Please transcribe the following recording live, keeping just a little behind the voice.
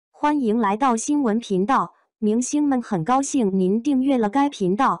欢迎来到新闻频道，明星们很高兴您订阅了该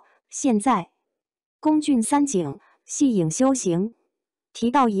频道。现在，龚俊三景，戏影修行，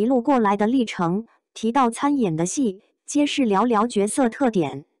提到一路过来的历程，提到参演的戏，皆是寥寥角色特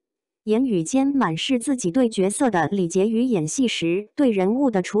点，言语间满是自己对角色的理解与演戏时对人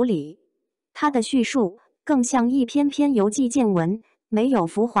物的处理。他的叙述更像一篇篇游记见闻，没有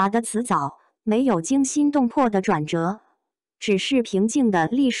浮华的辞藻，没有惊心动魄的转折，只是平静的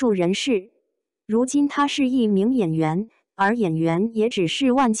历述人事。如今他是一名演员，而演员也只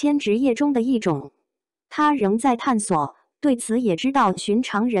是万千职业中的一种。他仍在探索，对此也知道寻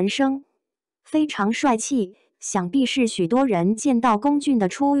常人生。非常帅气，想必是许多人见到龚俊的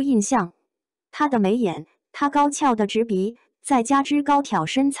初印象。他的眉眼，他高翘的直鼻，再加之高挑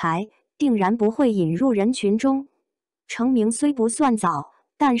身材，定然不会引入人群中。成名虽不算早，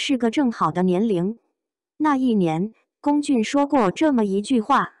但是个正好的年龄。那一年，龚俊说过这么一句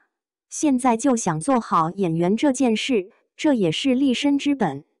话：现在就想做好演员这件事，这也是立身之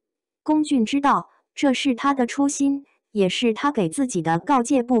本。龚俊知道，这是他的初心，也是他给自己的告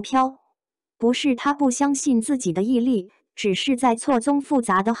诫不飘。不是他不相信自己的毅力，只是在错综复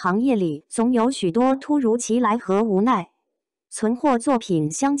杂的行业里，总有许多突如其来和无奈。存货作品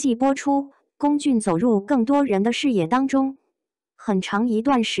相继播出，龚俊走入更多人的视野当中。很长一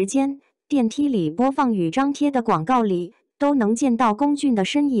段时间，电梯里播放与张贴的广告里，都能见到龚俊的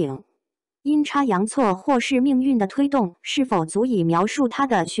身影。阴差阳错或是命运的推动，是否足以描述他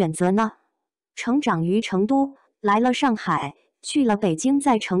的选择呢？成长于成都，来了上海，去了北京，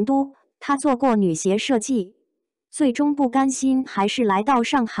在成都，他做过女鞋设计，最终不甘心，还是来到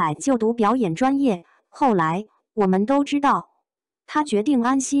上海就读表演专业。后来，我们都知道，他决定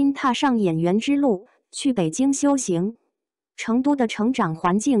安心踏上演员之路，去北京修行。成都的成长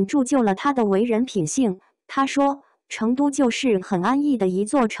环境铸就了他的为人品性。他说，成都就是很安逸的一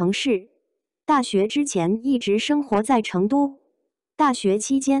座城市。大学之前一直生活在成都，大学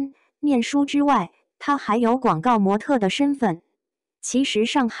期间念书之外，他还有广告模特的身份。其实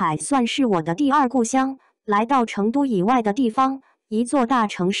上海算是我的第二故乡，来到成都以外的地方，一座大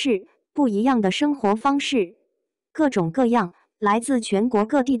城市，不一样的生活方式，各种各样，来自全国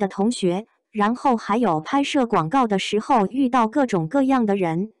各地的同学，然后还有拍摄广告的时候遇到各种各样的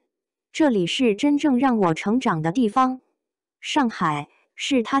人。这里是真正让我成长的地方。上海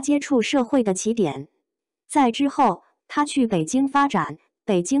是他接触社会的起点。在之后，他去北京发展，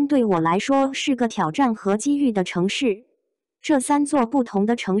北京对我来说是个挑战和机遇的城市。这三座不同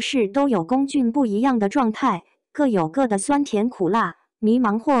的城市都有龚俊不一样的状态，各有各的酸甜苦辣，迷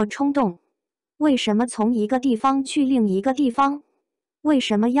茫或冲动。为什么从一个地方去另一个地方？为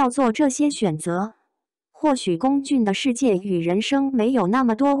什么要做这些选择？或许龚俊的世界与人生没有那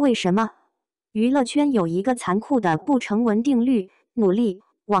么多为什么。娱乐圈有一个残酷的不成文定律，努力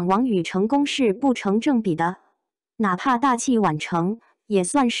往往与成功是不成正比的。哪怕大器晚成，也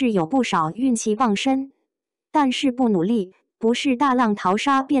算是有不少运气傍身。但是不努力，不是大浪淘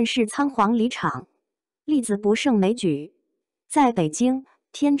沙，便是仓皇离场。例子不胜枚举。在北京，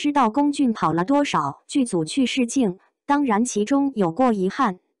天知道龚俊跑了多少剧组去试镜，当然其中有过遗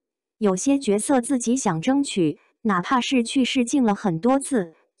憾。有些角色自己想争取，哪怕是去试镜了很多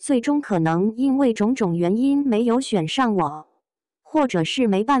次，最终可能因为种种原因没有选上我，或者是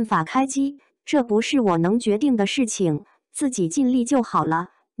没办法开机，这不是我能决定的事情，自己尽力就好了，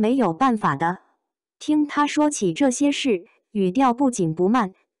没有办法的。听他说起这些事，语调不紧不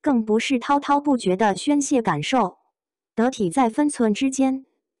慢，更不是滔滔不绝的宣泄感受，得体在分寸之间。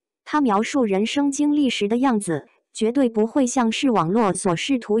他描述人生经历时的样子，绝对不会像是网络所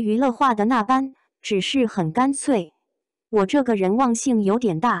试图娱乐化的那般，只是很干脆。我这个人忘性有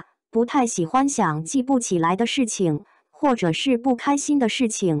点大，不太喜欢想记不起来的事情，或者是不开心的事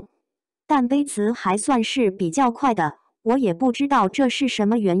情。但背词还算是比较快的，我也不知道这是什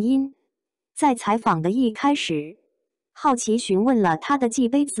么原因。在采访的一开始，好奇询问了他的记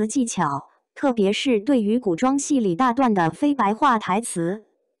背词技巧，特别是对于古装戏里大段的非白话台词。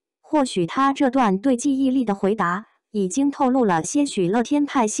或许他这段对记忆力的回答已经透露了些许乐天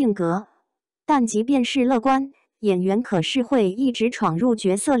派性格，但即便是乐观，演员可是会一直闯入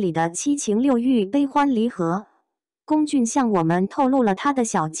角色里的七情六欲、悲欢离合。龚俊向我们透露了他的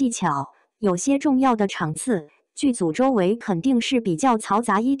小技巧，有些重要的场次，剧组周围肯定是比较嘈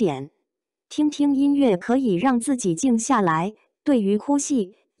杂一点。听听音乐可以让自己静下来。对于哭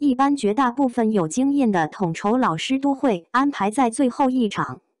戏，一般绝大部分有经验的统筹老师都会安排在最后一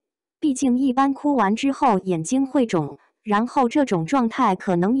场。毕竟一般哭完之后眼睛会肿，然后这种状态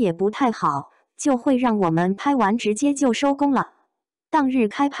可能也不太好，就会让我们拍完直接就收工了。当日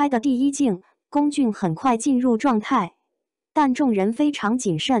开拍的第一镜，龚俊很快进入状态。但众人非常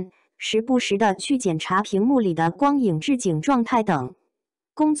谨慎，时不时的去检查屏幕里的光影、置景状态等。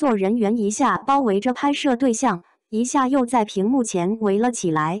工作人员一下包围着拍摄对象，一下又在屏幕前围了起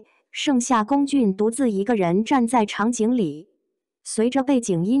来，剩下龚俊独自一个人站在场景里。随着背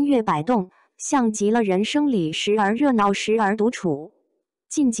景音乐摆动，像极了人生里时而热闹时而独处。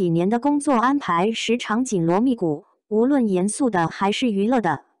近几年的工作安排时常紧锣密鼓，无论严肃的还是娱乐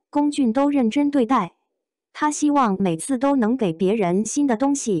的，龚俊都认真对待。他希望每次都能给别人新的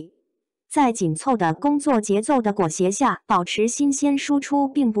东西。在紧凑的工作节奏的裹挟下，保持新鲜输出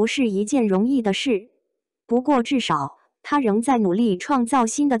并不是一件容易的事。不过至少他仍在努力创造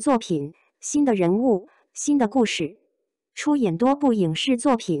新的作品、新的人物、新的故事。出演多部影视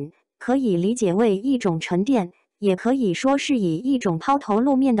作品，可以理解为一种沉淀，也可以说是以一种抛头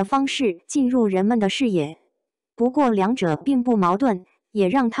露面的方式进入人们的视野。不过两者并不矛盾，也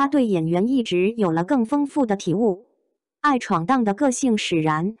让他对演员一直有了更丰富的体悟。爱闯荡的个性使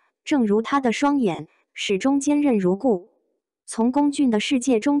然，正如他的双眼始终坚韧如故。从龚俊的世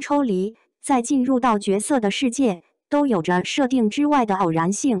界中抽离，再进入到角色的世界，都有着设定之外的偶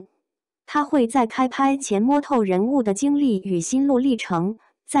然性。他会在开拍前摸透人物的经历与心路历程，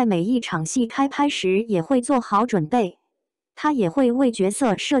在每一场戏开拍时也会做好准备。他也会为角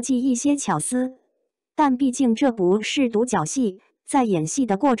色设计一些巧思，但毕竟这不是独角戏，在演戏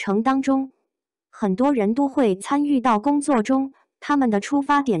的过程当中，很多人都会参与到工作中，他们的出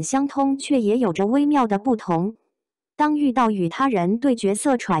发点相通，却也有着微妙的不同。当遇到与他人对角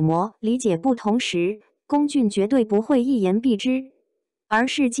色揣摩、理解不同时，龚俊绝对不会一言蔽之，而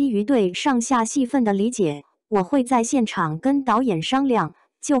是基于对上下戏份的理解，我会在现场跟导演商量，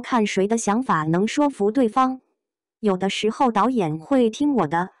就看谁的想法能说服对方。有的时候导演会听我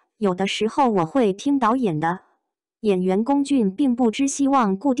的，有的时候我会听导演的。演员龚俊并不只希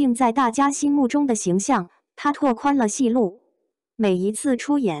望固定在大家心目中的形象，他拓宽了戏路，每一次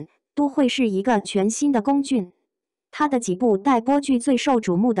出演都会是一个全新的龚俊。他的几部待播剧最受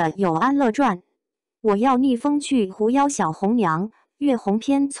瞩目的有《安乐传》《我要逆风去狐妖小红娘》，岳鸿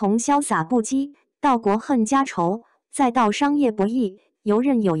篇从潇洒不羁到国恨家仇，再到商业博弈，游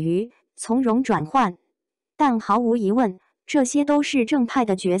刃有余，从容转换。但毫无疑问，这些都是正派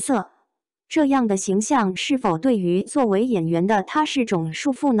的角色。这样的形象是否对于作为演员的他是种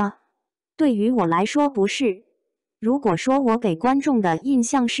束缚呢？对于我来说不是。如果说我给观众的印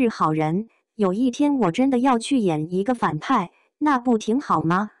象是好人，有一天我真的要去演一个反派，那不挺好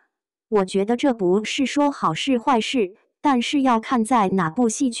吗？我觉得这不是说好事坏事，但是要看在哪部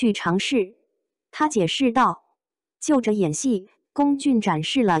戏去尝试。他解释道。就着演戏，龚俊展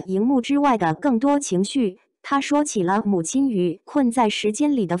示了荧幕之外的更多情绪。他说起了母亲与困在时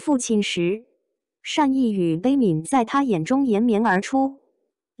间里的父亲时，善意与悲悯在他眼中延绵而出。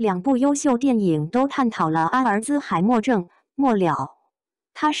两部优秀电影都探讨了阿尔兹海默症。末了，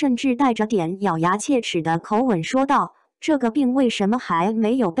他甚至带着点咬牙切齿的口吻说道：“这个病为什么还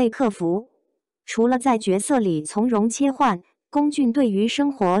没有被克服？”除了在角色里从容切换，龚俊对于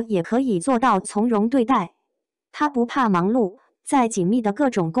生活也可以做到从容对待。他不怕忙碌，在紧密的各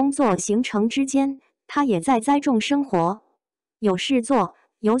种工作行程之间，他也在栽种生活，有事做，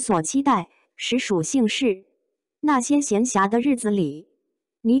有所期待，实属幸事。那些闲暇的日子里，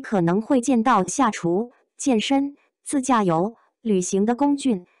你可能会见到下厨、健身、自驾游、旅行的龚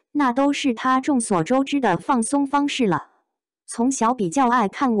俊，那都是他众所周知的放松方式了。从小比较爱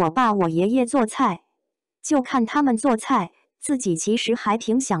看我爸我爷爷做菜，就看他们做菜，自己其实还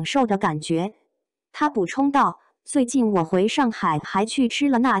挺享受的感觉。他补充道，最近我回上海还去吃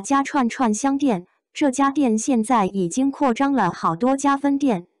了那家串串香店，这家店现在已经扩张了好多家分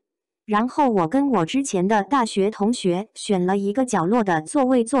店。然后我跟我之前的大学同学选了一个角落的座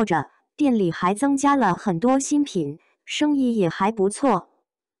位坐着，店里还增加了很多新品，生意也还不错。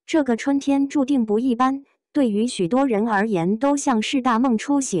这个春天注定不一般，对于许多人而言都像是大梦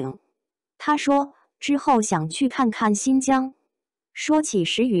初醒。他说，之后想去看看新疆。说起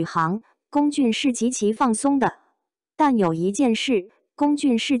石宇航，龚俊是极其放松的，但有一件事，龚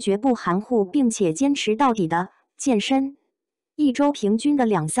俊是绝不含糊并且坚持到底的：健身。一周平均的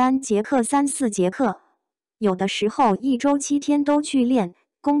2-3节课、3-4节课，有的时候一周7天都去练。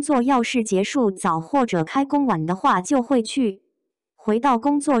工作要是结束早或者开工晚的话，就会去。回到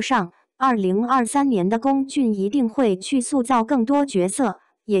工作上，2023年的龚俊一定会去塑造更多角色，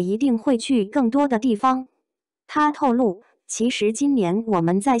也一定会去更多的地方。他透露，其实今年我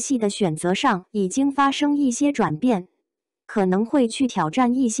们在戏的选择上已经发生一些转变，可能会去挑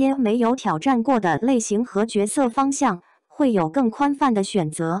战一些没有挑战过的类型和角色方向，会有更宽泛的选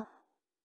择。